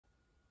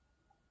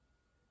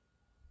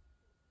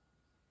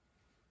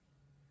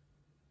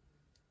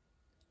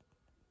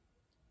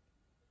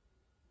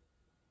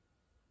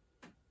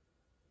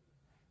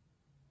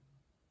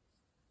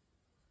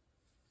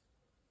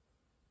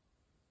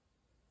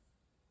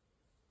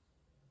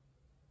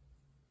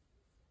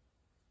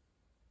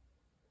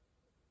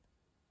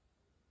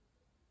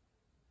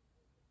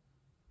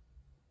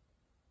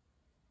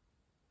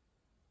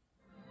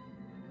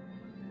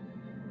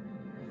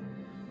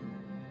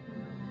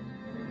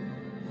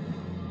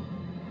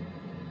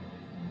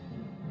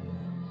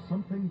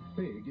Something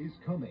big is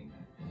coming.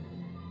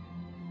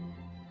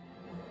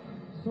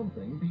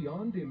 Something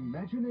beyond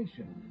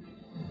imagination.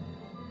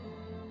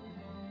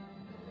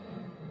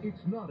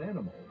 It's not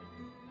animal.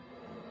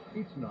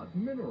 It's not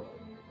mineral.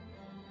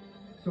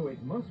 So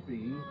it must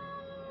be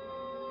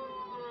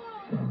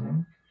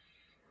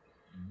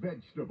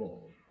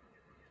vegetable.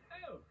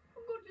 Oh,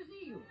 good to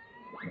see you.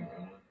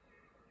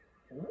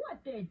 What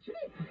a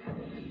trip!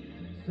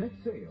 Set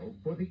sail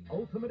for the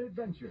ultimate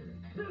adventure.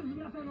 There's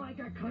nothing like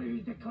a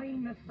crew to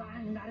clean the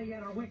sand out of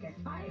your wicked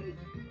eye.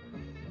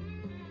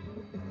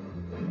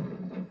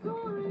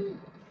 Sorry.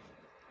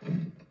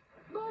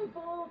 My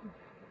fault.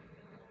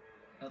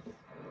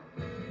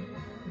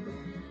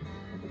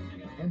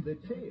 And the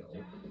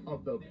tale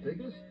of the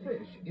biggest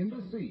fish in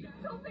the sea.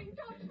 Something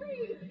touched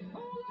me!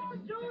 Hold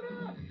on,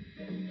 Jonah!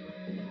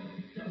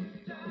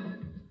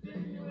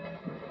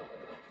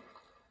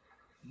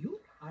 You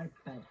are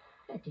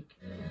pathetic.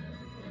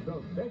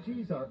 The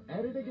veggies are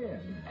at it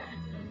again.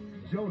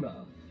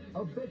 Jonah,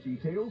 a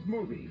VeggieTales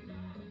movie.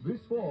 This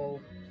fall,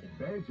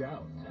 veg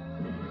out.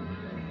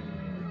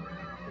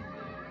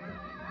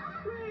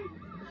 Freak!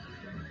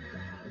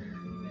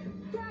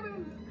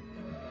 Cabin!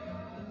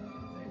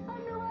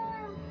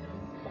 Underwear!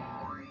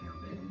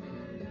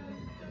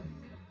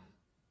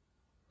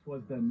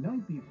 'Twas the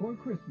night before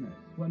Christmas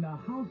when the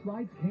house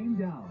lights came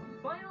down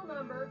Final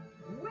number,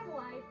 with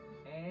light,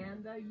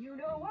 and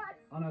you-know-what?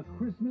 on a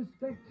Christmas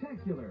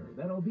spectacular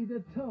that'll be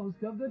the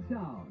toast of the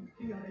town.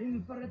 You're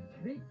in for a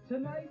treat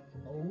tonight?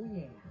 Oh,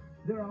 yeah.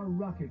 There are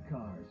rocket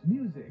cars,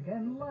 music,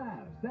 and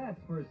laughs, that's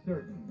for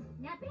certain.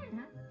 Not bad,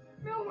 huh?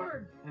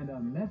 Millward! And a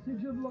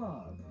message of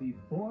love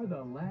before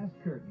the last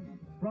curtain.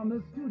 From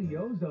the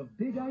studios of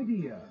Big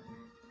Idea,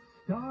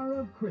 Star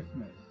of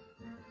Christmas.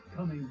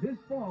 Coming this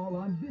fall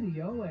on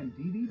video and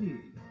DVD.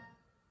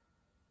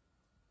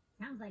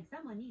 Sounds like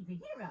someone needs a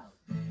hero.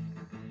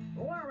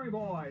 Larry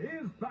Boy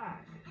is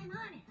back. I'm on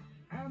it.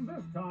 And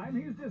this time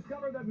he's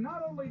discovered that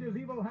not only does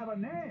evil have a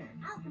name,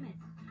 Alchemist,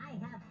 I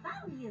have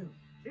found you.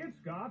 it's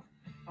got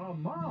a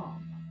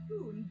mom.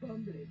 Soon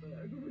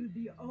Bumbleberg will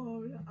be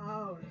all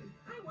ours.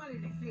 I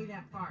wanted to say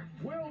that part.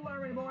 Will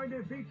Larry Boy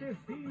defeat this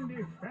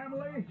fiendish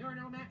family? You're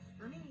no match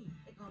for me,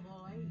 Pickle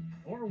Boy.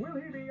 Or will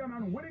he be an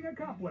unwitting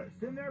accomplice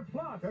in their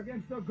plot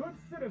against the good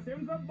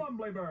citizens of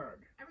Bumbleberg?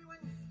 Everyone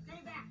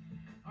stay back,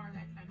 or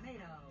the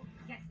tomato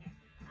gets it.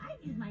 I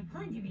use my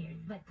plunger beers,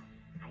 but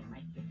I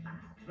might get by.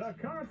 The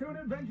Cartoon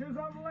Adventures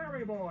of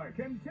Larry Boy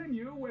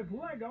continue with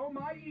Lego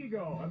My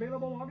Ego.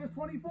 Available August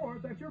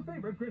 24th at your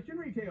favorite Christian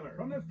retailer.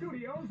 From the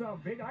studios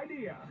of Big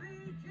Idea. 3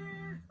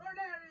 cheers for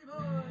Larry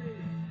Boy!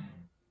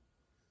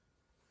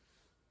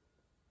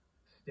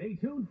 Stay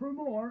tuned for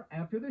more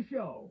after the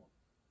show.